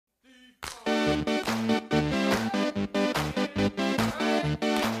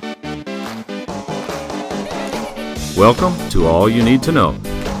Welcome to All You Need to Know,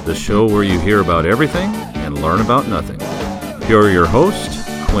 the show where you hear about everything and learn about nothing. Here are your hosts,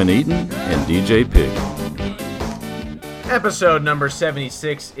 Quinn Eaton and DJ Pig. Episode number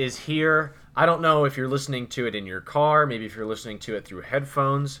 76 is here. I don't know if you're listening to it in your car, maybe if you're listening to it through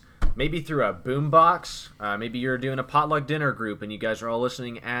headphones, maybe through a boombox, maybe you're doing a potluck dinner group and you guys are all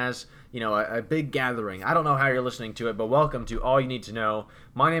listening as, a big gathering. I don't know how you're listening to it, but welcome to All You Need to Know.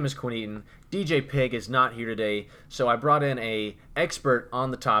 My name is Quinn Eaton. DJ Pig is not here today, so I brought in a expert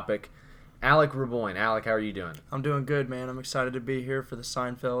on the topic, Alec Raboyne. Alec, how are you doing? I'm doing good, man. I'm excited to be here for the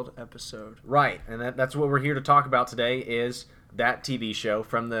Seinfeld episode. Right, and that's what we're here to talk about today is that TV show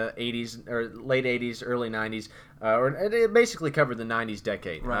from the 80s, or late 80s, early 90s, or it basically covered the 90s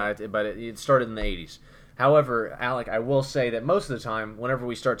decade, right. But it started in the 80s. However, Alec, I will say that most of the time, whenever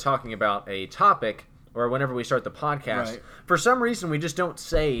we start talking about a topic, or whenever we start the podcast, right. For some reason we just don't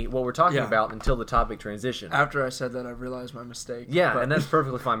say what we're talking about until the topic transition. After I said that, I realized my mistake. Yeah, and that's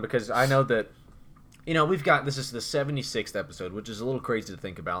perfectly fine because I know that, this is the 76th episode, which is a little crazy to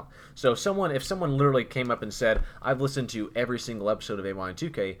think about. So if someone literally came up and said, I've listened to every single episode of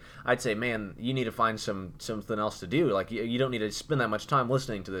AY2K, I'd say, man, you need to find something else to do. Like, you don't need to spend that much time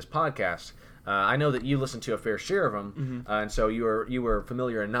listening to this podcast. I know that you listened to a fair share of them, and so you were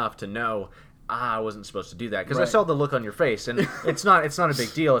familiar enough to know I wasn't supposed to do that because I saw the look on your face, and it's not a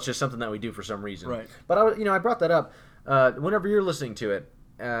big deal. It's just something that we do for some reason. Right. But I brought that up. Whenever you're listening to it,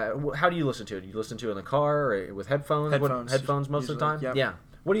 how do you listen to it? Do you listen to it in the car or with headphones? Headphones most usually, of the time. Yep. Yeah.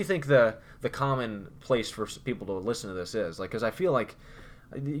 What do you think the common place for people to listen to this is? Like, because I feel like,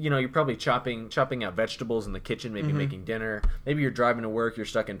 you're probably chopping out vegetables in the kitchen, maybe making dinner. Maybe you're driving to work, you're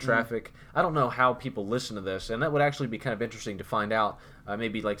stuck in traffic. I don't know how people listen to this, and that would actually be kind of interesting to find out.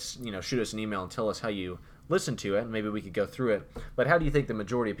 Maybe shoot us an email and tell us how you listen to it, and maybe we could go through it. But how do you think the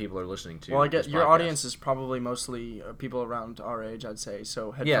majority of people are listening to? Well, I guess this your podcast? audience is probably mostly people around our age, I'd say.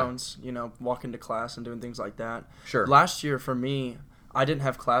 So headphones, walking to class and doing things like that. Sure. Last year for me, I didn't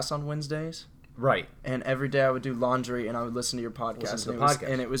have class on Wednesdays. Right. And every day I would do laundry and I would listen to your podcast.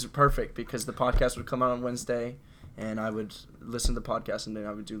 And it was perfect because the podcast would come out on Wednesday and I would listen to the podcast and then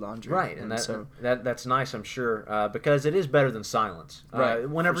I would do laundry. Right, and that's nice, I'm sure, because it is better than silence. Right.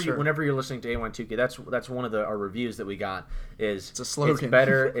 Whenever sure. whenever you're listening to A12K, that's one of our reviews that we got is it's a slogan.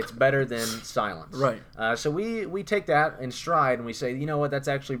 It's better than silence. Right. So we take that in stride and we say, you know what, that's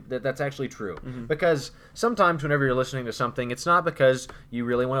actually true. Mm-hmm. Because sometimes whenever you're listening to something, it's not because you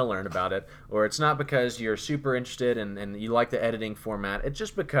really want to learn about it, or it's not because you're super interested and you like the editing format. It's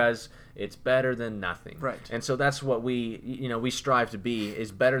just because it's better than nothing. Right. And so that's what we strive to be,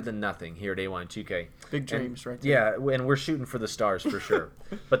 is better than nothing here at A12K. Big dreams, right there. Yeah, and we're shooting for the stars for sure.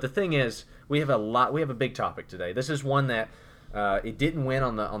 But the thing is, we have a big topic today. This is one that it didn't win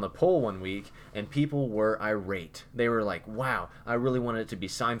on the poll one week, and people were irate. They were like, wow, I really wanted it to be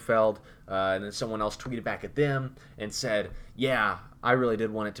Seinfeld. And then someone else tweeted back at them and said, yeah, I really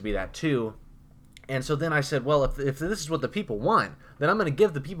did want it to be that too. And so then I said, well, if this is what the people want, then I'm going to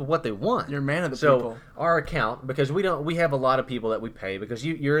give the people what they want. You're a man of the people. So our account, because we have a lot of people that we pay, because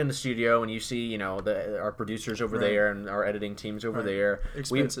you're in the studio and you see, our producers over there and our editing teams over there.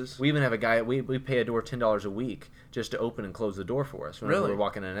 Expenses. We even have a guy, we pay a door $10 a week just to open and close the door for us whenever we're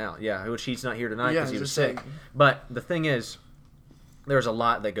walking in and out. Yeah, which he's not here tonight because he was sick. But the thing is, there's a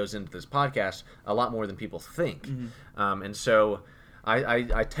lot that goes into this podcast, a lot more than people think. Mm-hmm. And so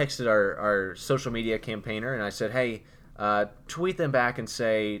I texted our social media campaigner and I said, hey, tweet them back and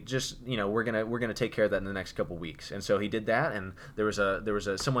say, just, we're gonna take care of that in the next couple weeks. And so he did that, and there was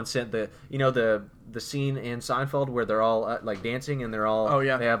someone sent the scene in Seinfeld where they're all like dancing and they're all they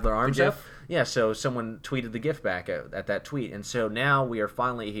have their arms up. Yeah, so someone tweeted the GIF back at that tweet, and so now we are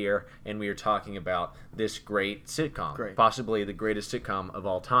finally here and we are talking about this great sitcom, possibly the greatest sitcom of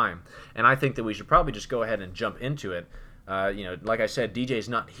all time. And I think that we should probably just go ahead and jump into it. Like I said, DJ's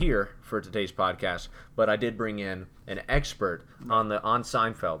not here for today's podcast, but I did bring in an expert on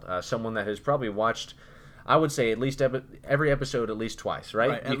Seinfeld, someone that has probably watched, I would say, at least every episode at least twice,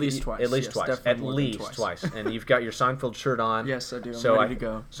 right? At least twice. At least twice. At least twice. And you've got your Seinfeld shirt on. Yes, I do. I'm ready to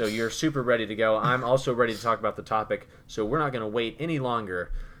go. So you're super ready to go. I'm also ready to talk about the topic, so we're not going to wait any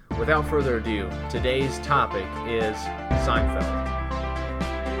longer. Without further ado, today's topic is Seinfeld.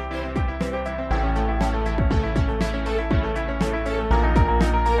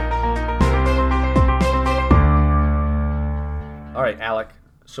 All right, Alec,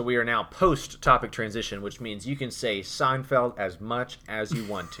 so we are now post-topic transition, which means you can say Seinfeld as much as you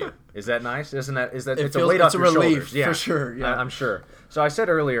want to. Is that nice? It's a weight off your shoulders. Yeah, for sure. Yeah. I'm sure. So I said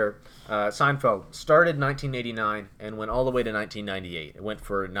earlier, Seinfeld started 1989 and went all the way to 1998. It went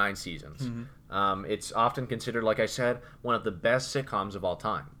for 9 seasons. Mm-hmm. It's often considered, like I said, one of the best sitcoms of all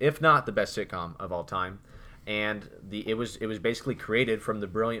time, if not the best sitcom of all time. And it was basically created from the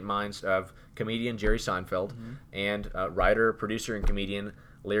brilliant minds of comedian Jerry Seinfeld and writer, producer, and comedian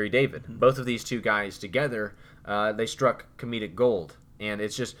Larry David. Both of these two guys together, they struck comedic gold, and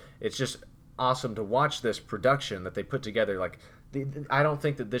it's just awesome to watch this production that they put together. Like, I don't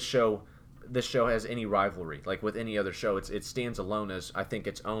think that this show has any rivalry like with any other show. It stands alone as, I think,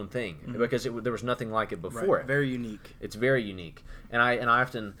 its own thing because there was nothing like it before. Right. Very unique. It's very unique, and I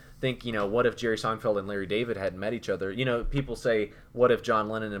often think, what if Jerry Seinfeld and Larry David hadn't met each other? People say, what if John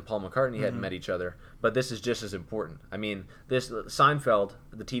Lennon and Paul McCartney hadn't met each other? But this is just as important. I mean, this Seinfeld,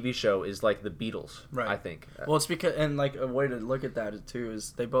 the TV show, is like the Beatles, right. I think. Well, it's because, and like a way to look at that too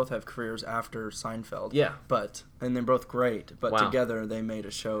is they both have careers after Seinfeld. Yeah. And they're both great, but together they made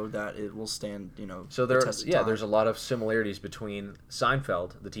a show that it will stand, So there's a lot of similarities between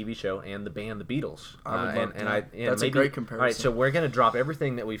Seinfeld, the TV show, and the band the Beatles. That's a great comparison. All right, so we're going to drop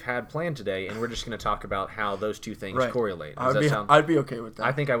everything that we've had planned today, and we're just going to talk about how those two things correlate. I'd be okay with that.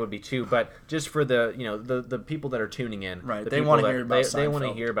 I think I would be too, but just for the the people that are tuning in, right? They want to hear about Seinfeld. They want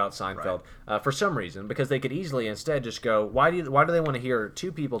to hear about Seinfeld for some reason, because they could easily instead just go, why do they want to hear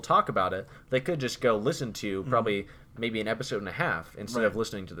two people talk about it? They could just go listen to probably maybe an episode and a half instead of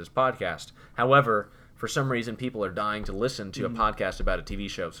listening to this podcast. However, for some reason, people are dying to listen to a podcast about a TV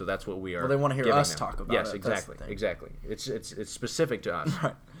show, so that's what we are. Well, they want to hear us talk about it. Yes, exactly. It's specific to us.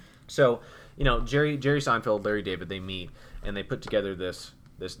 Right. So, Jerry Seinfeld, Larry David, they meet and they put together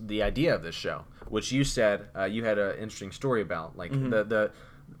the idea of this show, which you said you had an interesting story about, like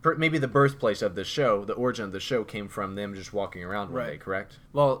maybe the birthplace of the show, the origin of the show came from them just walking around one day, correct?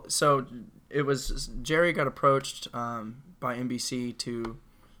 Well, so it was Jerry got approached by NBC to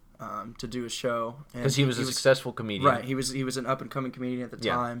do a show because he was a successful comedian. Right, he was an up and coming comedian at the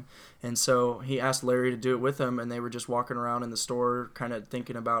time, and so he asked Larry to do it with him, and they were just walking around in the store, kind of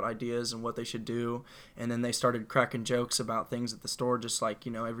thinking about ideas and what they should do, and then they started cracking jokes about things at the store, just like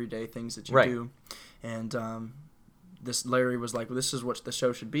everyday things that you do, and this Larry was like, well, this is what the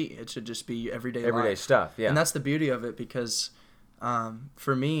show should be. It should just be everyday stuff, and that's the beauty of it, because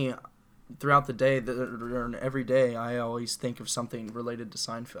for me, throughout the day, every day, I always think of something related to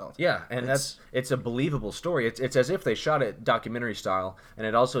Seinfeld. Yeah, and it's a believable story. It's as if they shot it documentary style, and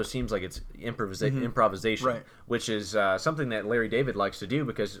it also seems like it's improvisation, which is something that Larry David likes to do,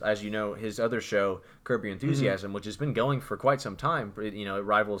 because, as you know, his other show, Curb Your Enthusiasm, which has been going for quite some time, it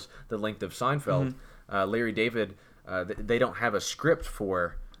rivals the length of Seinfeld. Larry David, they don't have a script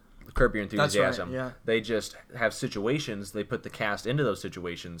for Curb Your Enthusiasm. That's right, They just have situations. They put the cast into those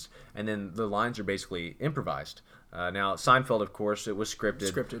situations, and then the lines are basically improvised. Now, Seinfeld, of course, it was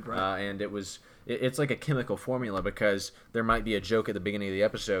scripted, right? And it's like a chemical formula, because there might be a joke at the beginning of the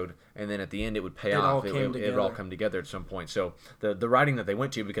episode, and then at the end it would pay off. It would all come together at some point. So the writing that they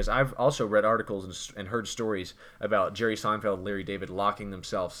went to, because I've also read articles and heard stories about Jerry Seinfeld and Larry David locking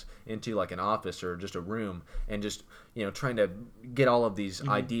themselves into like an office or just a room and just trying to get all of these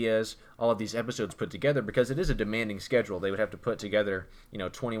ideas, all of these episodes put together, because it is a demanding schedule. They would have to put together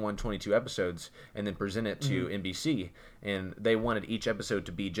 21, 22 episodes and then present it to NBC, and they wanted each episode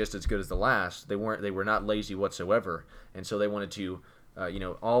to be just as good as the last. They were not lazy whatsoever, and so they wanted to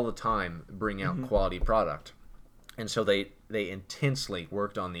all the time bring out quality product. And so they intensely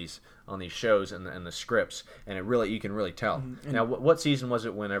worked on these shows and the scripts, and you can really tell. Now, what season was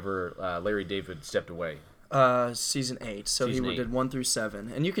it whenever Larry David stepped away? Season 8. So he did 1 through 7,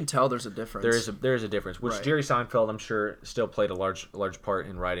 and you can tell there's a difference. There is a difference, which Jerry Seinfeld, I'm sure, still played a large part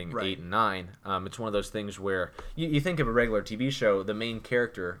in writing 8 and 9. It's one of those things where you think of a regular TV show, the main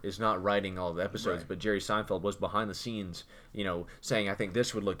character is not writing all the episodes, but Jerry Seinfeld was behind the scenes, saying, I think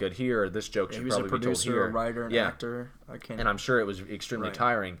this would look good here, or this joke should probably be told here. He was a producer, a writer, an actor. And I'm sure it was extremely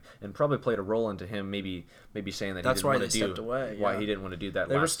tiring, and probably played a role into him maybe saying that that's he didn't want to stepped away. Why he didn't want to do that.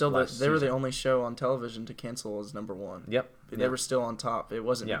 They were the only show on television to cancel as number 1. Yep. They were still on top. It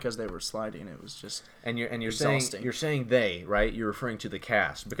wasn't because they were sliding. It was just you're saying they, right? You're referring to the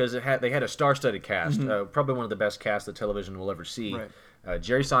cast, because they had a star-studded cast, probably one of the best casts that television will ever see. Right.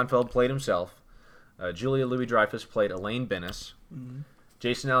 Jerry Seinfeld played himself. Julia Louis-Dreyfus played Elaine Bennis.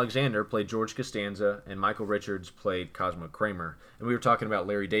 Jason Alexander played George Costanza, and Michael Richards played Cosmo Kramer. And we were talking about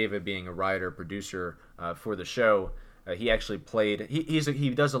Larry David being a writer, producer for the show. He actually played. He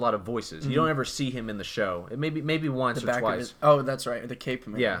does a lot of voices. You don't ever see him in the show. Maybe once or twice. That's right, the Cape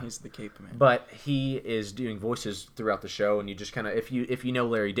Man. Yeah, he's the Cape Man. But he is doing voices throughout the show, and you just kind of, if you know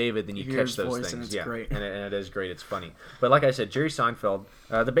Larry David, then you catch those things. And it's great. And it is great. It's funny. But like I said, Jerry Seinfeld.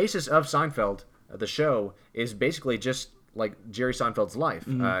 The basis of Seinfeld, the show, is basically just Jerry Seinfeld's life.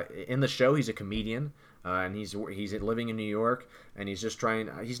 In the show, he's a comedian. And he's living in New York, and he's just trying.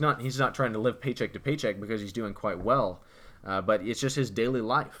 He's not trying to live paycheck to paycheck because he's doing quite well, but it's just his daily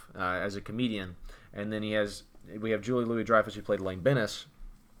life as a comedian. And then we have Julie Louis-Dreyfus, who played Elaine Benes.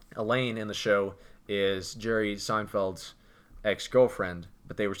 Elaine in the show is Jerry Seinfeld's ex-girlfriend,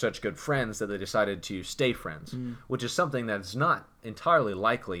 but they were such good friends that they decided to stay friends, which is something that's not entirely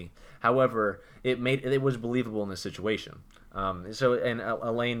likely. However, it was believable in this situation.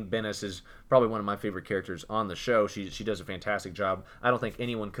 Elaine Benes is probably one of my favorite characters on the show. She does a fantastic job. I don't think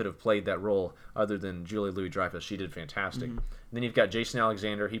anyone could have played that role other than Julie Louis-Dreyfus. She did fantastic. And then you've got Jason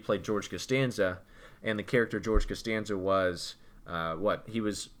Alexander. He played George Costanza, and the character George Costanza was he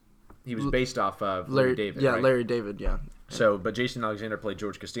was based off of Larry David. Yeah, right? Larry David. Yeah. So, but Jason Alexander played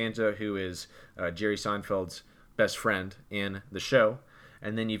George Costanza, who is Jerry Seinfeld's best friend in the show.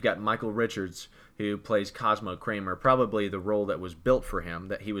 And then you've got Michael Richards, who plays Cosmo Kramer, probably the role that was built for him,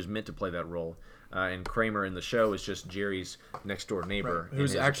 that he was meant to play that role. And Kramer in the show is just Jerry's next-door neighbor. Right.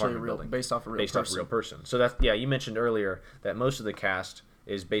 Who's actually based off a real person. So you mentioned earlier that most of the cast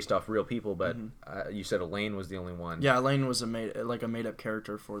is based off real people, but you said Elaine was the only one. Yeah, Elaine was a made-up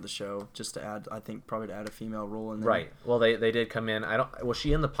character for the show, just to add, I think, probably to add a female role in there. Right. Well, they did come in. Was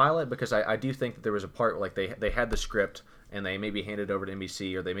she in the pilot? Because I do think that there was a part, like they had the script, and they maybe handed it over to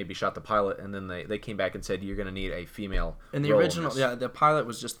NBC, or they maybe shot the pilot, and then they came back and said, you're going to need a female in the original, the pilot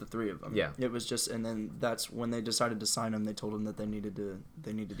was just the three of them. Yeah. It was just, and then that's when they decided to sign them, they told them that they needed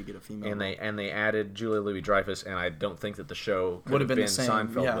to get a female. And they added Julie Louis-Dreyfus, and I don't think that the show could have been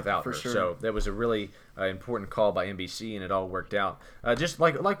Seinfeld without her. Sure. So that was a really important call by NBC, and it all worked out. Just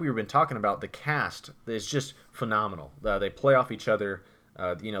like we've been talking about, the cast is just phenomenal. They play off each other.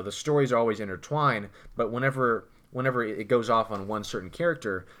 The stories are always intertwined, but whenever it goes off on one certain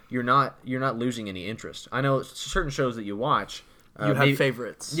character, you're not losing any interest. I know certain shows that you watch, you have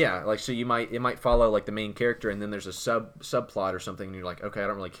favorites. Yeah, like so it might follow like the main character, and then there's a subplot or something, and you're like, okay, I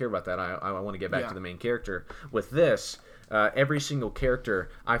don't really care about that. I want to get back to the main character. With this, every single character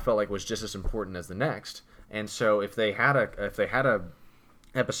I felt like was just as important as the next, and so if they had a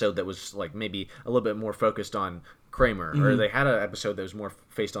episode that was like maybe a little bit more focused on Kramer, or they had an episode that was more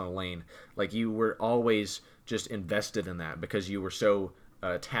based on Elaine, like you were always just invested in that because you were so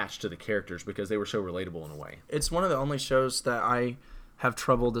attached to the characters because they were so relatable in a way. It's one of the only shows that I have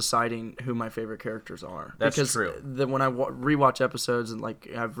trouble deciding who my favorite characers are. That's because true. When I rewatch episodes, and like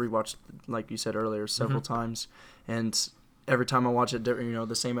I've rewatched, like you said earlier, several times, and every time I watch it,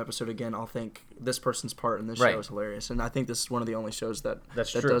 the same episode again, I'll think this person's part in this show is hilarious, and I think this is one of the only shows that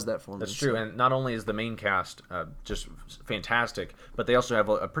does that for me. That's true, and not only is the main cast just fantastic, but they also have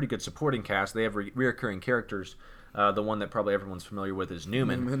a pretty good supporting cast. They have reoccurring characters. The one that probably everyone's familiar with is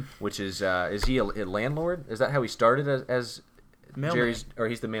Newman. Which is he a landlord? Is that how he started as mailman. Jerry's, or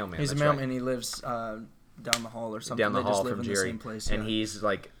he's the mailman? He's a mailman. Right. He lives down the hall or something. Down the hall just live from in Jerry, the same place, and he's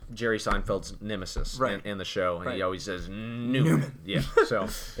like Jerry Seinfeld's nemesis in the show, and he always says Newman. Yeah, so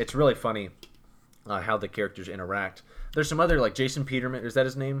it's really funny how the characters interact. There's some other, like Jason Peterman. Is that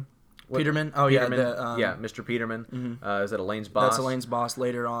his name? Peterman? Oh, Peterman. yeah. Mr. Peterman. Is that Elaine's boss? That's Elaine's boss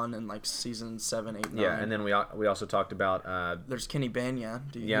later on in like season 7, 8, 9. Yeah, and then we also talked about... there's Kenny Bania.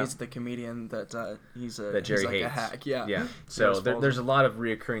 He's the comedian that Jerry like hates. A hack. Yeah. Yeah. So there's a lot of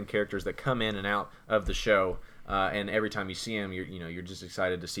reoccurring characters that come in and out of the show, and every time you see them, you're just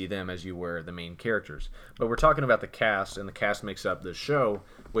excited to see them as you were the main characters. But we're talking about the cast, and the cast makes up the show,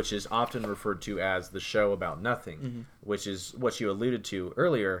 which is often referred to as the show about nothing, which is what you alluded to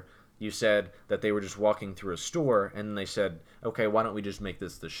earlier. You said that they were just walking through a store, and they said, okay, why don't we just make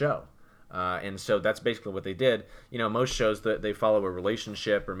this the show? And so that's basically what they did. Most shows that they follow a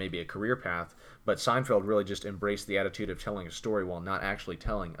relationship or maybe a career path, but Seinfeld really just embraced the attitude of telling a story while not actually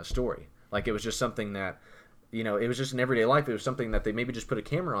telling a story. Like it was just something that, it was just in everyday life. It was something that they maybe just put a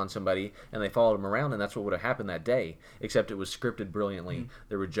camera on somebody and they followed them around, and that's what would have happened that day, except it was scripted brilliantly.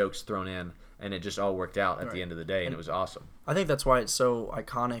 There were jokes thrown in, and it just all worked out at the end of the day, and it was awesome. I think that's why it's so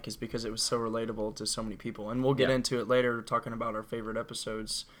iconic, is because it was so relatable to so many people, and we'll get into it later, talking about our favorite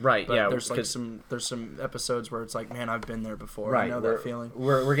episodes. Right. But there's like some episodes where it's like, man, I've been there before. Right. I know that feeling.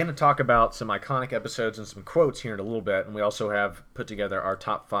 We're going to talk about some iconic episodes and some quotes here in a little bit, and we also have put together our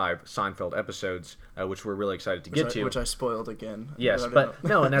top 5 Seinfeld episodes, which we're really excited to get to. Which I spoiled again. Yes, but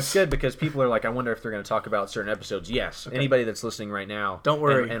no, and that's good because people are like, I wonder if they're going to talk about certain episodes. Yes. Okay. Anybody that's listening right now, don't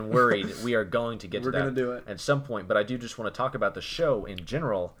worry, and worried, we are going to get to that. We're going to do it at some point, but I do just want to talk about the show in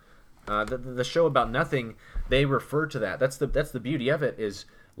general. The show about nothing, they refer to that. That's the beauty of it, is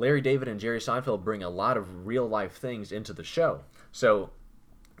Larry David and Jerry Seinfeld bring a lot of real life things into the show. So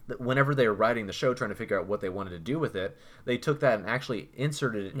whenever they were writing the show, trying to figure out what they wanted to do with it, they took that and actually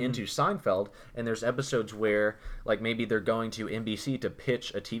inserted it into Seinfeld. And there's episodes where, like, maybe they're going to NBC to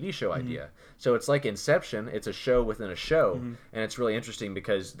pitch a TV show idea. So it's like Inception. It's a show within a show, and it's really interesting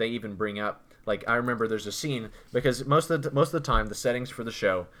because they even bring up, like, I remember there's a scene, because most of the time the settings for the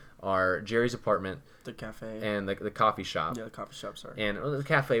show are Jerry's apartment, the cafe, and the coffee shop. Yeah, the coffee shop. Sorry. And the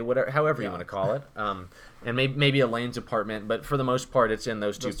cafe, whatever, however you want to call it. And maybe Elaine's apartment, but for the most part, it's in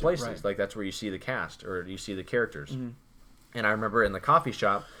those two places. Right. Like, that's where you see the cast or you see the characters. And I remember in the coffee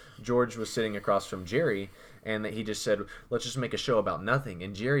shop, George was sitting across from Jerry, and he just said, let's just make a show about nothing.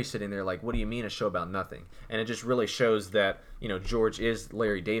 And Jerry's sitting there like, what do you mean a show about nothing? And it just really shows that, you know, George is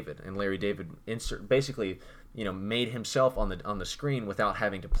Larry David, and Larry David basically, you know, made himself on the screen without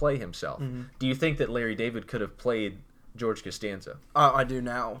having to play himself. Do you think that Larry David could have played George Costanza? I do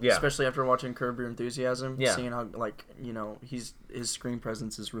now, especially after watching Curb Your Enthusiasm, seeing how, like, you know, his screen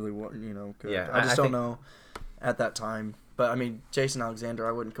presence is really, you know, good. Yeah, I don't know at that time. But, I mean, Jason Alexander,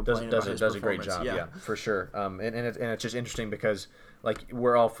 I wouldn't complain about his performance. Does a great job, yeah, for sure. And it's just interesting because, like,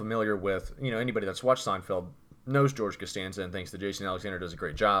 we're all familiar with, you know, anybody that's watched Seinfeld knows George Costanza and thinks that Jason Alexander does a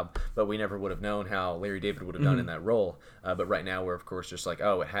great job, but we never would have known how Larry David would have done in that role. But right now we're, of course, just like,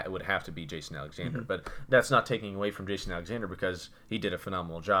 oh, it would have to be Jason Alexander. But that's not taking away from Jason Alexander because he did a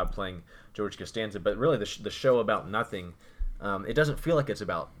phenomenal job playing George Costanza. But really, the show about nothing, it doesn't feel like it's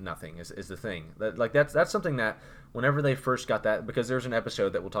about nothing is the thing. That's something that whenever they first got that, because there's an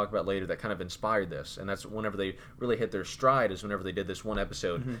episode that we'll talk about later that kind of inspired this, and that's whenever they really hit their stride is whenever they did this one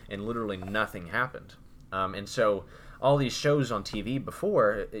episode and literally nothing happened. And so all these shows on TV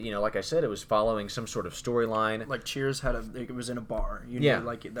before, you know, like I said, it was following some sort of storyline. Like Cheers it was in a bar, you know,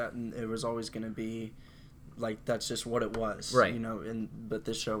 like that, and it was always going to be like that's just what it was, right? You know, but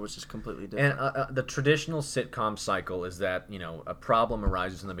this show was just completely different. And the traditional sitcom cycle is that, you know, a problem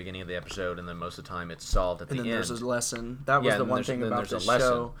arises in the beginning of the episode, and then most of the time it's solved at the end. And then there's a lesson. That was the one thing about this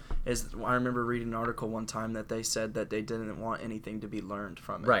show is I remember reading an article one time that they said that they didn't want anything to be learned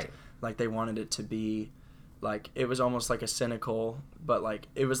from it. Right. Like they wanted it to be. Like, it was almost like a cynical, but, like,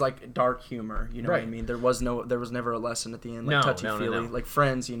 it was like dark humor, you know what I mean? There was never a lesson at the end, like touchy-feely. Like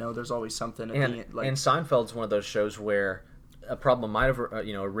Friends, you know, there's always something at the end. Like, and Seinfeld's one of those shows where a problem might have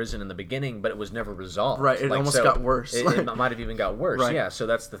arisen in the beginning, but it was never resolved. Right, it almost got worse. It might have even got worse. Right. Yeah, so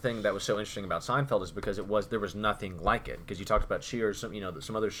that's the thing that was so interesting about Seinfeld is because there was nothing like it. Because you talked about Cheers,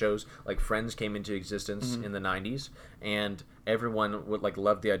 some other shows like Friends came into existence in the 90s, and everyone would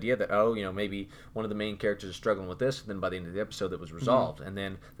love the idea that maybe one of the main characters is struggling with this. And then by the end of the episode, that was resolved, and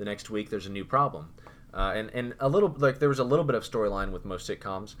then the next week there's a new problem. And a little there was a little bit of storyline with most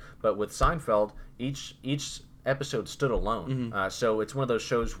sitcoms, but with Seinfeld, each episode stood alone. So it's one of those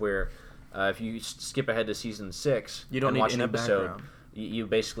shows where if you skip ahead to season 6 you don't and watch an episode, you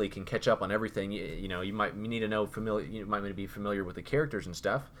basically can catch up on everything. You might need to know you might need to be familiar with the characters and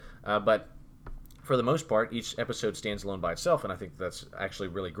stuff, but for the most part, each episode stands alone by itself, and I think that's actually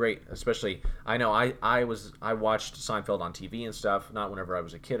really great. Especially, I know I watched Seinfeld on TV and stuff, not whenever I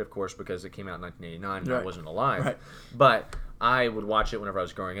was a kid, of course, because it came out in 1989 and I wasn't alive. Right. But I would watch it whenever I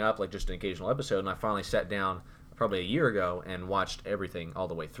was growing up, like just an occasional episode, and I finally sat down probably a year ago and watched everything all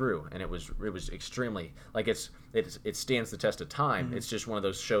the way through, and it was extremely it stands the test of time. It's just one of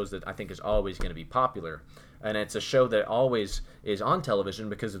those shows that I think is always going to be popular, and it's a show that always is on television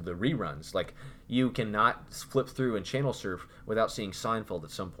because of the reruns. Like, you cannot flip through and channel surf without seeing Seinfeld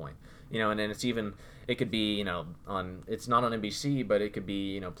at some point. And then it could be, it's not on NBC, but it could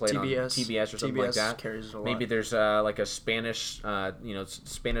be, played on TBS or something like that. Carries it a lot. Maybe there's like a Spanish,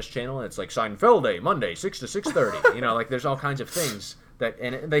 Spanish channel, and it's like Seinfeld Day, Monday, 6 to 6:30. Like there's all kinds of things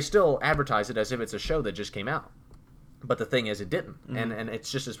and they still advertise it as if it's a show that just came out. But the thing is, it didn't, and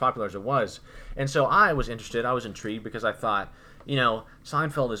it's just as popular as it was. And so I was interested, I was intrigued, because I thought,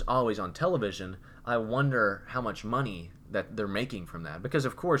 Seinfeld is always on television. I wonder how much money that they're making from that, because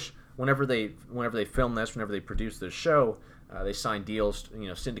of course, whenever they film this, whenever they produce this show, they sign deals,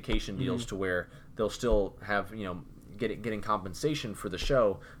 syndication deals to where they'll still have, getting compensation for the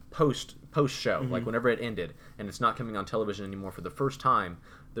show post show, like whenever it ended and it's not coming on television anymore for the first time,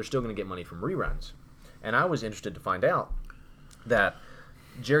 they're still going to get money from reruns. And I was interested to find out that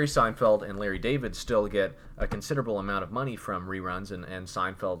Jerry Seinfeld and Larry David still get a considerable amount of money from reruns and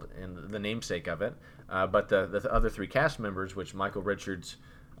Seinfeld and the namesake of it. But the other three cast members, which Michael Richards,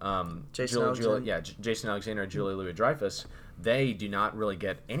 Jason Alexander and Julia Louis-Dreyfus, they do not really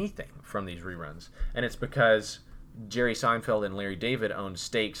get anything from these reruns. And it's because Jerry Seinfeld and Larry David own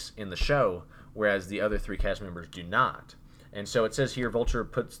stakes in the show, whereas the other three cast members do not. And so it says here, Vulture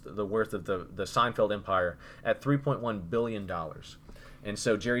puts the worth of the Seinfeld empire at $3.1 billion. And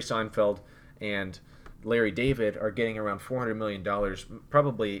so Jerry Seinfeld and Larry David are getting around $400 million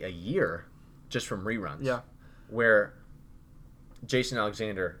probably a year just from reruns. Yeah. Where Jason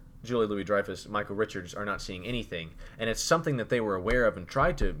Alexander, Julia Louis-Dreyfus, Michael Richards are not seeing anything, and it's something that they were aware of and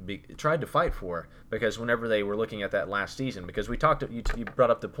tried to fight for, because whenever they were looking at that last season, because you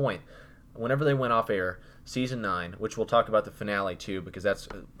brought up the point, whenever they went off air, season 9, which we'll talk about the finale too, because that's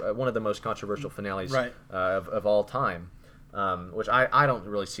one of the most controversial finales of all time, which I don't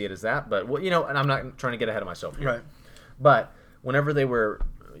really see it as that, but and I'm not trying to get ahead of myself here. Right. But whenever they were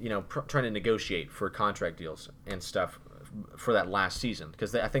trying to negotiate for contract deals and stuff for that last season,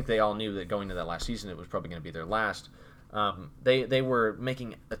 because I think they all knew that going to that last season it was probably going to be their last. They were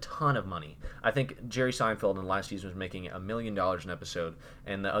making a ton of money. I think Jerry Seinfeld in the last season was making $1 million an episode,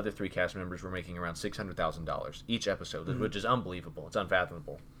 and the other 3 cast members were making around $600,000 each episode, which is unbelievable. It's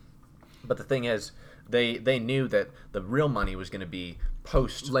unfathomable. But the thing is, they knew that the real money was going to be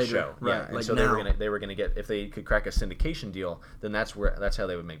post show, right? Yeah, and so now. they were going to get, if they could crack a syndication deal, then that's how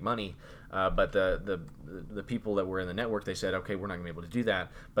they would make money. But the people that were in the network, they said, okay, we're not going to be able to do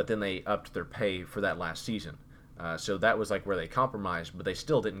that. But then they upped their pay for that last season. So that was like where they compromised, but they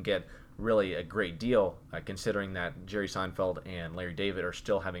still didn't get really a great deal, considering that Jerry Seinfeld and Larry David are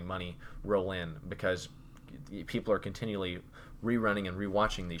still having money roll in because people are continually rerunning and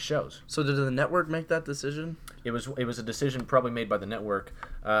rewatching these shows. So did the network make that decision? It was a decision probably made by the network.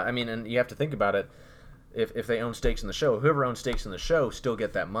 And you have to think about it. If they own stakes in the show, whoever owns stakes in the show still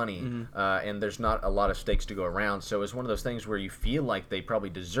get that money, and there's not a lot of stakes to go around. So it's one of those things where you feel like they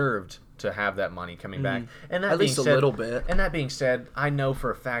probably deserved to have that money coming back. And that at least a little bit. And that being said, I know for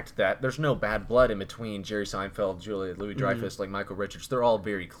a fact that there's no bad blood in between Jerry Seinfeld, Julia Louis-Dreyfus, like Michael Richards. They're all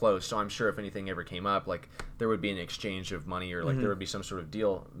very close. So I'm sure if anything ever came up, like there would be an exchange of money, or like there would be some sort of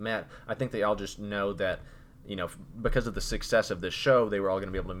deal met. I think they all just know that, because of the success of this show, they were all going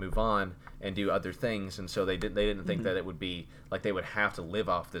to be able to move on and do other things, and so they didn't think that it would be like they would have to live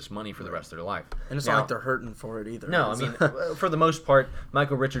off this money for the rest of their life. And it's not like they're hurting for it either. No, I mean, for the most part,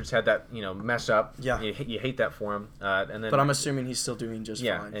 Michael Richards had that mess up. Yeah, you hate that for him. And then, but I'm assuming he's still doing just fine.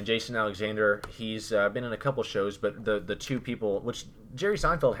 Yeah, and Jason Alexander, he's been in a couple shows, but the 2 people, which Jerry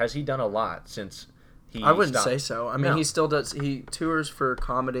Seinfeld, has he done a lot since? I wouldn't say so. I mean, he still does. He tours for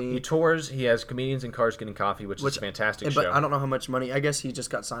comedy. He tours. He has Comedians in Cars Getting Coffee, which is a fantastic show. But I don't know how much money. I guess he just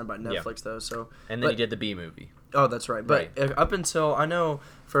got signed by Netflix, though. So. And then he did the B movie. Oh, that's right. But up until, I know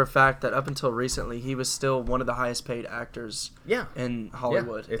for a fact that up until recently, he was still one of the highest paid actors in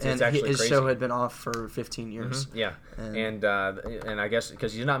Hollywood. Yeah. It's actually his crazy. show had been off for 15 years. Yeah. And I guess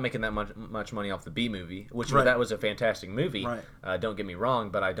because he's not making that much money off the B movie, which that was a fantastic movie. Right. Don't get me wrong,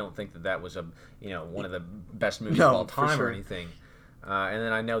 but I don't think that was one of the best movies of all time or anything. And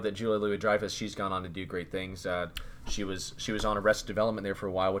then I know that Julia Louis-Dreyfus, she's gone on to do great things. She was on Arrested Development there for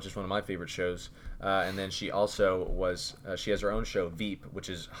a while, which is one of my favorite shows. And then she also was she has her own show, Veep, which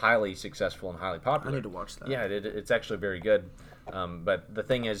is highly successful and highly popular. I need to watch that. Yeah, it's actually very good. But the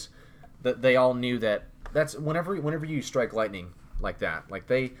thing is that they all knew that that's whenever you strike lightning like that, like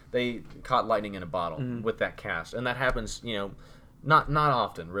they caught lightning in a bottle with that cast, and that happens, not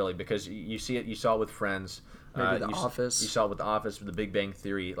often really, because you saw it with Friends. Maybe The Office. You saw it with The Office, with The Big Bang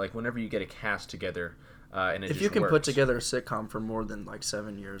Theory. Like whenever you get a cast together, and if you can put together a sitcom for more than like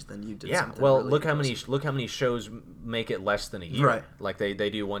 7 years, then you did something. Well, really look how many shows make it less than a year. Right. Like they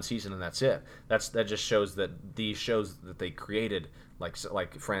do one season and that's it. That just shows that these shows that they created,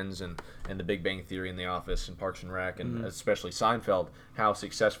 like Friends and The Big Bang Theory and The Office and Parks and Rec and especially Seinfeld, how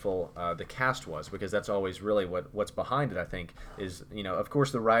successful the cast was, because that's always really what's behind it. I think is of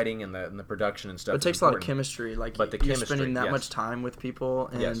course the writing and the production and stuff. But it takes a lot of chemistry. Like you're spending that much time with people,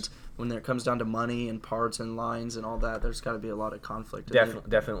 and when it comes down to money and parts and lines and all that, there's got to be a lot of conflict.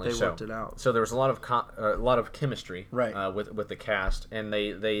 Definitely, they worked it out. So there was a lot of chemistry with the cast, and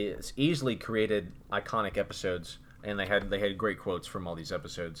they easily created iconic episodes. And they had great quotes from all these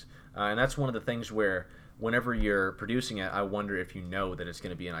episodes, and that's one of the things where whenever you're producing it, I wonder if you know that it's going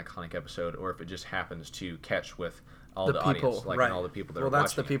to be an iconic episode, or if it just happens to catch with all the people, audience, and all the people that are watching. Well,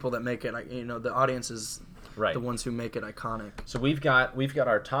 that's the people that make it. The audience is the ones who make it iconic. So we've got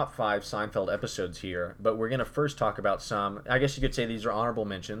our top 5 Seinfeld episodes here, but we're going to first talk about some. I guess you could say these are honorable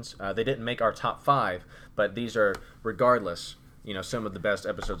mentions. They didn't make our top 5, but these are regardless, some of the best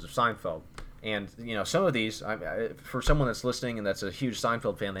episodes of Seinfeld. And, some of these, for someone that's listening and that's a huge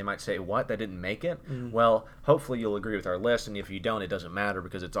Seinfeld fan, they might say, what, that didn't make it? Well, hopefully you'll agree with our list, and if you don't, it doesn't matter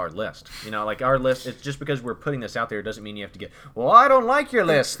because it's our list. Like our list, it's just because we're putting this out there, it doesn't mean you have to get, well, I don't like your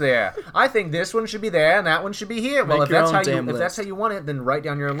list there. I think this one should be there and that one should be here. Well, if that's how you want it, then write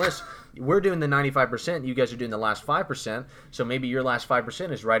down your own list. we're doing the 95%. You guys are doing the last 5%. So maybe your last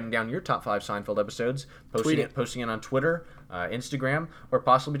 5% is writing down your top 5 Seinfeld episodes, posting it on Twitter, Instagram, or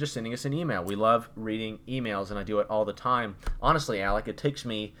possibly just sending us an email. We love reading emails, and I do it all the time. Honestly, Alec, it takes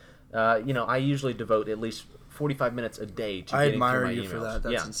me, I usually devote at least 45 minutes a day to getting through my emails. I admire you for that.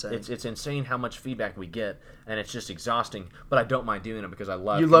 That's insane. It's insane how much feedback we get, and it's just exhausting. But I don't mind doing it because I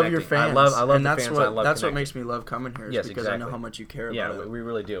love. You love your fans. I love and the fans. That's what makes me love coming here. Because exactly. I know how much you care about it. Yeah, we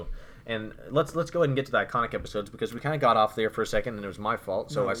really do. And let's go ahead and get to the iconic episodes because we kind of got off there for a second, and it was my fault.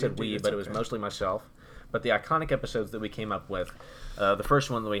 So I said we, but it was mostly myself. But the iconic episodes that we came up with, the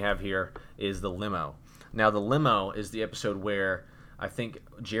first one that we have here is the limo. Now the limo is the episode where I think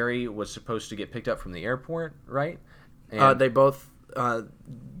Jerry was supposed to get picked up from the airport, right? They both.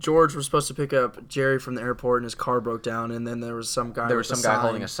 George was supposed to pick up Jerry from the airport, and his car broke down. And then there was some guy.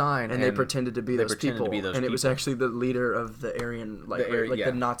 Holding a sign, and they pretended to be those people. And it was actually the leader of the Aryan,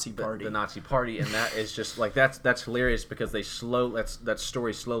 the Nazi party. The Nazi party, and that is just like that's hilarious because that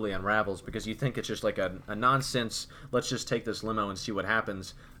story slowly unravels because you think it's just like a nonsense. Let's just take this limo and see what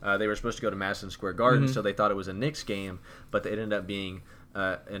happens. They were supposed to go to Madison Square Garden, so they thought it was a Knicks game, but it ended up being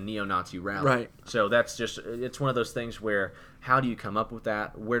a neo-Nazi rally. Right. So it's one of those things where how do you come up with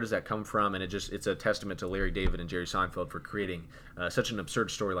that? Where does that come from? And it's a testament to Larry David and Jerry Seinfeld for creating such an absurd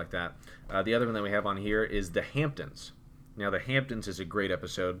story like that. The other one that we have on here is The Hamptons. Now, The Hamptons is a great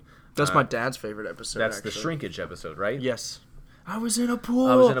episode. That's my dad's favorite episode, That's the shrinkage episode, right? Yes. I was in a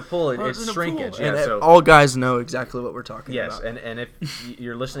pool. It's shrinkage. And all guys know exactly what we're talking about. Yes, and if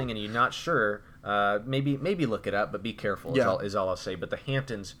you're listening and you're not sure, maybe look it up, but be careful is all I'll say. But The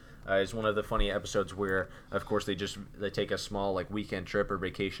Hamptons is one of the funny episodes where, of course, they take a small weekend trip or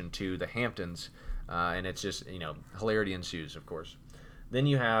vacation to the Hamptons, and it's just hilarity ensues, of course. Then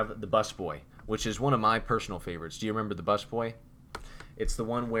you have The Busboy, which is one of my personal favorites. Do you remember The Busboy? It's the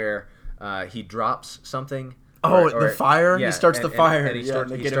one where he drops something. The fire? Yeah, he starts the fire. And he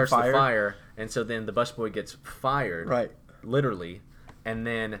starts the fire, and so then the busboy gets fired, right? Literally, and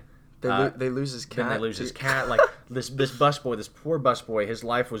then they lose his cat. Then they lose his cat. Like this busboy, this poor busboy, his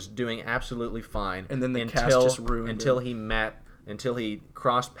life was doing absolutely fine, and then the cast just ruined until he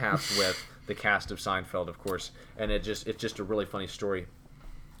crossed paths with the cast of Seinfeld, of course, and it's just a really funny story.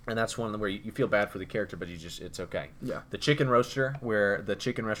 And that's one where you feel bad for the character, but it's okay. Yeah. The Chicken Roaster, where the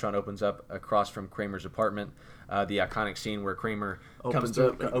chicken restaurant opens up across from Kramer's apartment. The iconic scene where Kramer opens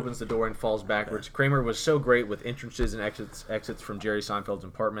the door and falls backwards. Yeah. Kramer was so great with entrances and exits from Jerry Seinfeld's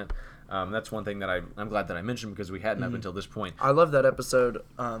apartment. That's one thing that I'm glad that I mentioned because we hadn't up until this point. I love that episode.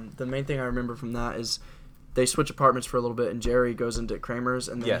 The main thing I remember from that is they switch apartments for a little bit, and Jerry goes into Kramer's,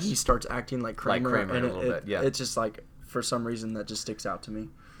 and then he starts acting like Kramer. Like Kramer a little bit, yeah. It's just for some reason that just sticks out to me.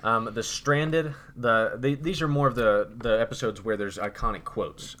 The Stranded, these are more of the episodes where there's iconic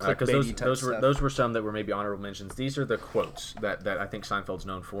quotes because those were some that were maybe honorable mentions. These are the quotes that I think Seinfeld's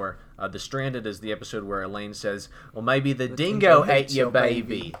known for. The Stranded is the episode where Elaine says, "Well, maybe the dingo ate your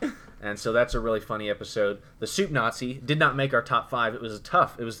baby." And so that's a really funny episode. The Soup Nazi did not make our top 5. It was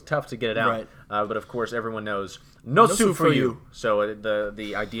tough to get it out. Right. But of course, everyone knows no soup for you. So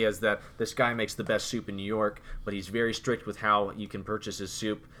the idea is that this guy makes the best soup in New York, but he's very strict with how you can purchase his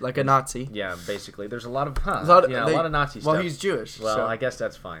soup. Like a Nazi. Yeah, basically. There's a lot of a lot of Nazi stuff. Well, he's Jewish. Well, so I guess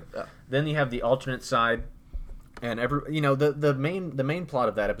that's fine. Yeah. Then you have the alternate side. And the main plot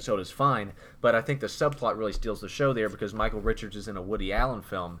of that episode is fine, but I think the subplot really steals the show there because Michael Richards is in a Woody Allen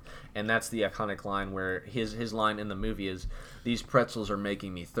film, and that's the iconic line where his line in the movie is, "These pretzels are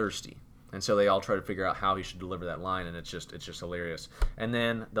making me thirsty." And so they all try to figure out how he should deliver that line, and it's just hilarious. And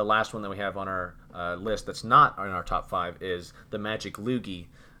then the last one that we have on our list that's not in our top 5 is The Magic Loogie,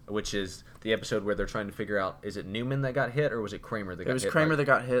 which is the episode where they're trying to figure out, is it Newman that got hit or was it Kramer that got hit? It was Kramer that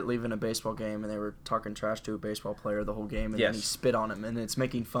got hit leaving a baseball game, and they were talking trash to a baseball player the whole game, and then he spit on him, and it's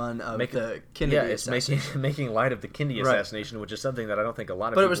making fun of the Kennedy assassination. Yeah, it's making light of the Kennedy assassination, which is something that I don't think a lot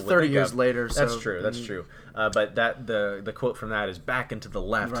of people would think of. But it was 30 years later. That's true. That's true. But the quote from that is "back and to the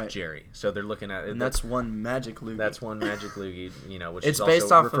left, Jerry." So they're looking at it. And that's one magic loogie. That's one magic loogie, which is also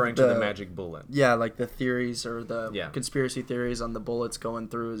based off referring to the magic bullet. Yeah, like the theories or the conspiracy theories on the bullets going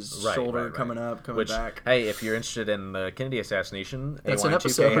through his shoulder, coming up, coming back. Hey, if you're interested in the Kennedy assassination, that's an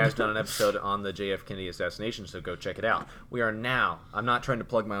episode. A1-2K has done an episode on the JF Kennedy assassination, so go check it out. We are now, I'm not trying to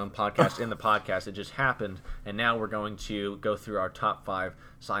plug my own podcast in the podcast, it just happened, and now we're going to go through our top 5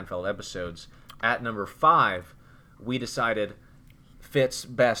 Seinfeld episodes. At number 5, we decided fits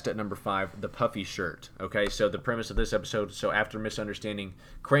best at number 5, the puffy shirt. Okay, so the premise of this episode, so after misunderstanding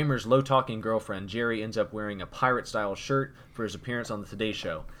Kramer's low-talking girlfriend, Jerry ends up wearing a pirate-style shirt for his appearance on the Today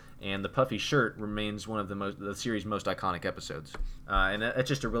Show. and the puffy shirt remains one of the series' most iconic episodes. And it's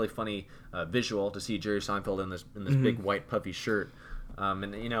just a really funny visual to see Jerry Seinfeld in this big white puffy shirt.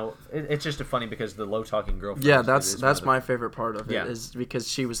 And it's just funny because the low talking girlfriend. Yeah, that's my favorite part of it is because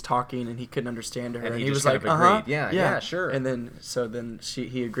she was talking and he couldn't understand her, and he was like, yeah, sure. And then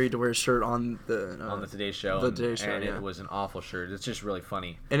he agreed to wear a shirt on the Today Show. And it was an awful shirt. It's just really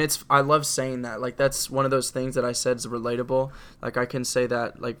funny. And I love saying that. Like, that's one of those things that I said is relatable. Like, I can say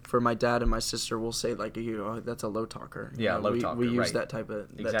that, like, for my dad and my sister, we'll say, like, that's a low talker. Yeah, low talker. We use that type of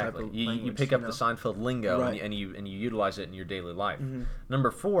exactly. That type of language, you pick up the Seinfeld lingo, and you utilize it in your daily life. Mm-hmm.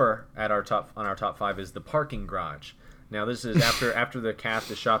 Number 4 on our top 5 is the parking garage. Now, this is after the cast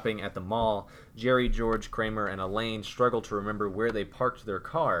is shopping at the mall. Jerry, George, Kramer, and Elaine struggle to remember where they parked their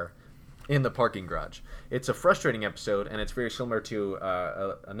car in the parking garage. It's a frustrating episode, and it's very similar to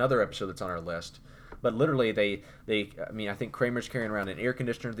another episode that's on our list. But literally, I think Kramer's carrying around an air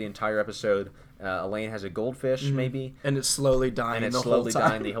conditioner the entire episode. Elaine has a goldfish, maybe, and it's slowly dying. The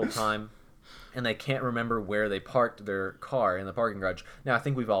whole time. And they can't remember where they parked their car in the parking garage. Now, I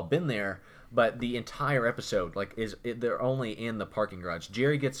think we've all been there, but the entire episode, they're only in the parking garage.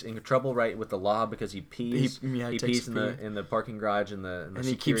 Jerry gets in trouble with the law because he pees. He pees in the parking garage, and the and security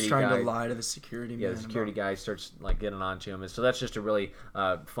he keeps trying guy, to lie to the security man. Yeah, the security guy starts getting onto him. And so that's just a really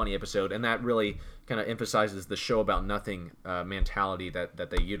funny episode, and that really kind of emphasizes the show about nothing mentality that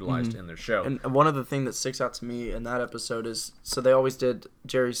they utilized in their show. And one of the things that sticks out to me in that episode is, so they always did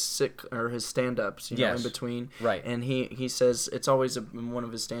Jerry's his stand-ups, in between. Right. And he says it's always in one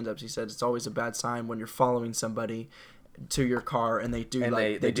of his stand-ups. He said it's always a bad sign when you're following somebody to your car and they do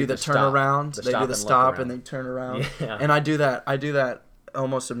they do the turnaround, they do the stop and they turn around. Yeah. And I do that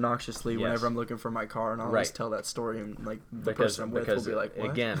almost obnoxiously whenever I'm looking for my car, and I always tell that story, and the person I'm with will be like,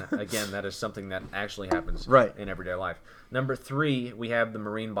 what? Again, that is something that actually happens in everyday life. Number 3, we have the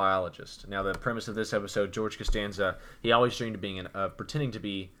marine biologist. Now, the premise of this episode, George Costanza, he always dreamed of pretending to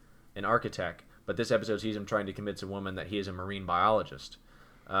be an architect, but this episode sees him trying to convince a woman that he is a marine biologist.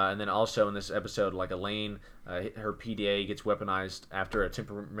 And then also in this episode, like Elaine, her PDA gets weaponized after a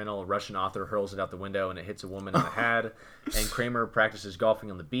temperamental Russian author hurls it out the window and it hits a woman in the head. And Kramer practices golfing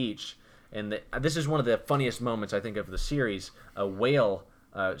on the beach. And this is one of the funniest moments, I think, of the series. A whale,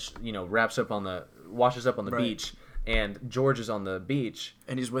 washes up on the beach. And George is on the beach,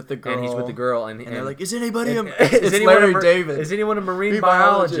 and he's with the girl, and they're like, "Is anybody is Larry David? Is anyone a marine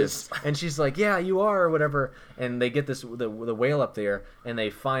biologist?" And she's like, "Yeah, you are," or whatever. And they get the whale up there, and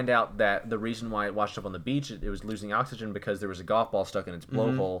they find out that the reason why it washed up on the beach, it was losing oxygen because there was a golf ball stuck in its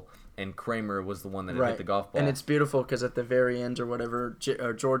blowhole, and Kramer was the one that had hit the golf ball. And it's beautiful because at the very end or whatever,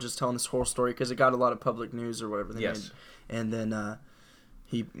 George is telling this whole story because it got a lot of public news or whatever. And then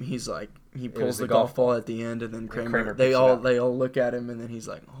he's like, he pulls the golf ball at the end, and then Kramer they all look at him, and then he's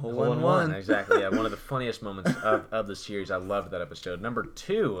like, hole in one. Exactly. Yeah, one of the funniest moments of the series. I loved that episode. Number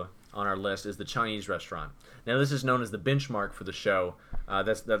 2 on our list is the Chinese restaurant. Now, this is known as the benchmark for the show.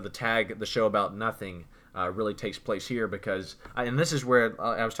 That's the tag. The show about nothing really takes place here because, and this is where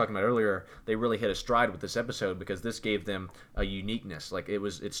I was talking about earlier. They really hit a stride with this episode because this gave them a uniqueness. Like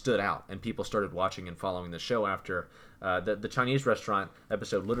it stood out, and people started watching and following the show after. The Chinese restaurant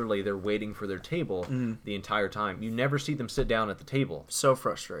episode, literally, they're waiting for their table the entire time. You never see them sit down at the table. So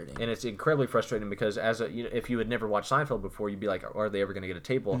frustrating. And it's incredibly frustrating because if you had never watched Seinfeld before, you'd be like, are they ever going to get a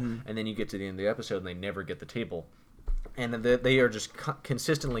table? And then you get to the end of the episode and they never get the table. And they are just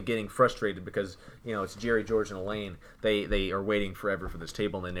consistently getting frustrated because, it's Jerry, George, and Elaine. They are waiting forever for this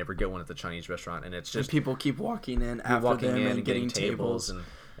table and they never get one at the Chinese restaurant. And it's just... And people keep walking in after them and getting tables.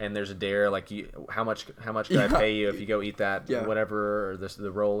 And there's a dare, like, how much can I pay you if you go eat that, whatever, or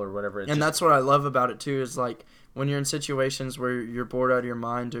the roll or whatever. And that's what I love about it, too, is, like, when you're in situations where you're bored out of your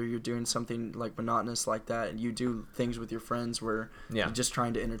mind or you're doing something, like, monotonous like that, and you do things with your friends where you're just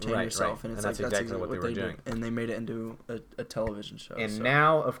trying to entertain yourself. And it's that's exactly what they were doing. And they made it into a television show. And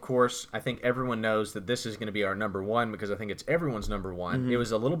now, of course, I think everyone knows that this is going to be our number 1 because I think it's everyone's number 1. It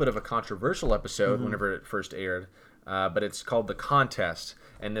was a little bit of a controversial episode whenever it first aired, but it's called The Contest.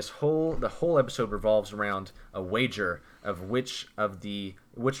 And the whole episode revolves around a wager of which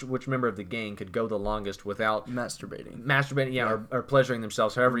member of the gang could go the longest without masturbating, or pleasuring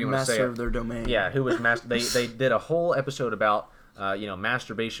themselves, however you want to say it. Master of their domain. Yeah, who was they did a whole episode about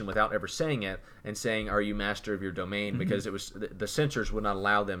masturbation without ever saying it, and saying, "Are you master of your domain?" Because it was the censors would not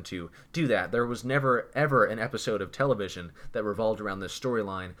allow them to do that. There was never ever an episode of television that revolved around this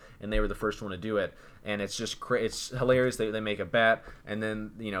storyline, and they were the first one to do it. and it's just it's hilarious. They make a bet, and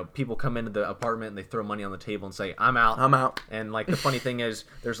then people come into the apartment and they throw money on the table and say, "I'm out." And like the funny thing is,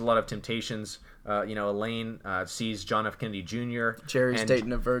 there's a lot of temptations. Elaine sees John F. Kennedy Jr. Jerry's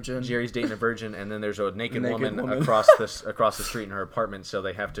dating a virgin, and then there's a naked woman across the street in her apartment. So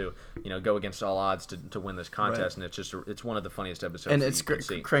they have to go against all odds to win this contest, and it's one of the funniest episodes. And it's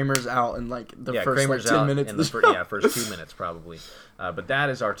Kramer's out in like the first Kramer's 10 minutes. In the first 2 minutes probably. But that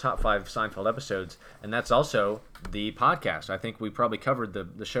is our top 5 Seinfeld episodes, and that's also the podcast. I think we probably covered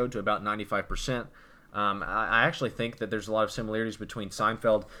the show to about 95%. I actually think that there's a lot of similarities between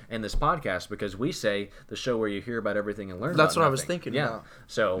Seinfeld and this podcast because we say the show where you hear about everything and learn about nothing. That's what I was thinking about.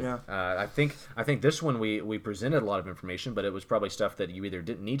 So I think this one we presented a lot of information, but it was probably stuff that you either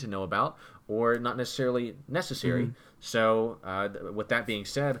didn't need to know about or not necessarily necessary. Mm-hmm. So with that being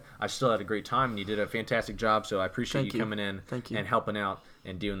said, I still had a great time, and you did a fantastic job, so I appreciate you coming in and helping out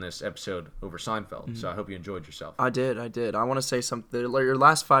and doing this episode over Seinfeld. Mm-hmm. So I hope you enjoyed yourself. I did. I want to say something. Your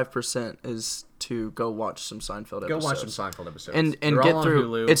last 5% is to go watch some Seinfeld episodes. Go watch some Seinfeld episodes. And get through.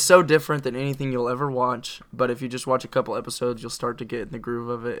 Hulu. It's so different than anything you'll ever watch, but if you just watch a couple episodes, you'll start to get in the groove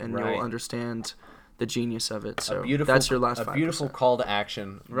of it, and you'll understand the genius of it. So that's your last 5%. A beautiful call to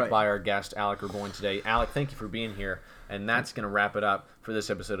action by our guest, Alec Urboin, today. Alec, thank you for being here, and that's going to wrap it up for this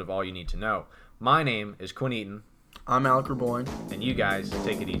episode of All You Need to Know. My name is Quinn Eaton. I'm Alec Urboin. And you guys,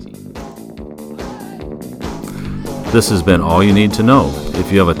 take it easy. This has been All You Need to Know.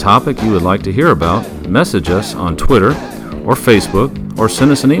 If you have a topic you would like to hear about, message us on Twitter or Facebook, or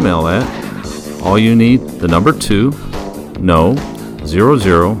send us an email at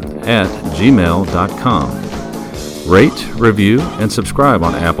allyouneed2know00@gmail.com. Rate, review, and subscribe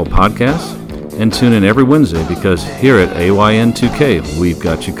on Apple Podcasts, and tune in every Wednesday because here at AYN2K, we've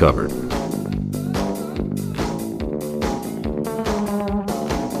got you covered.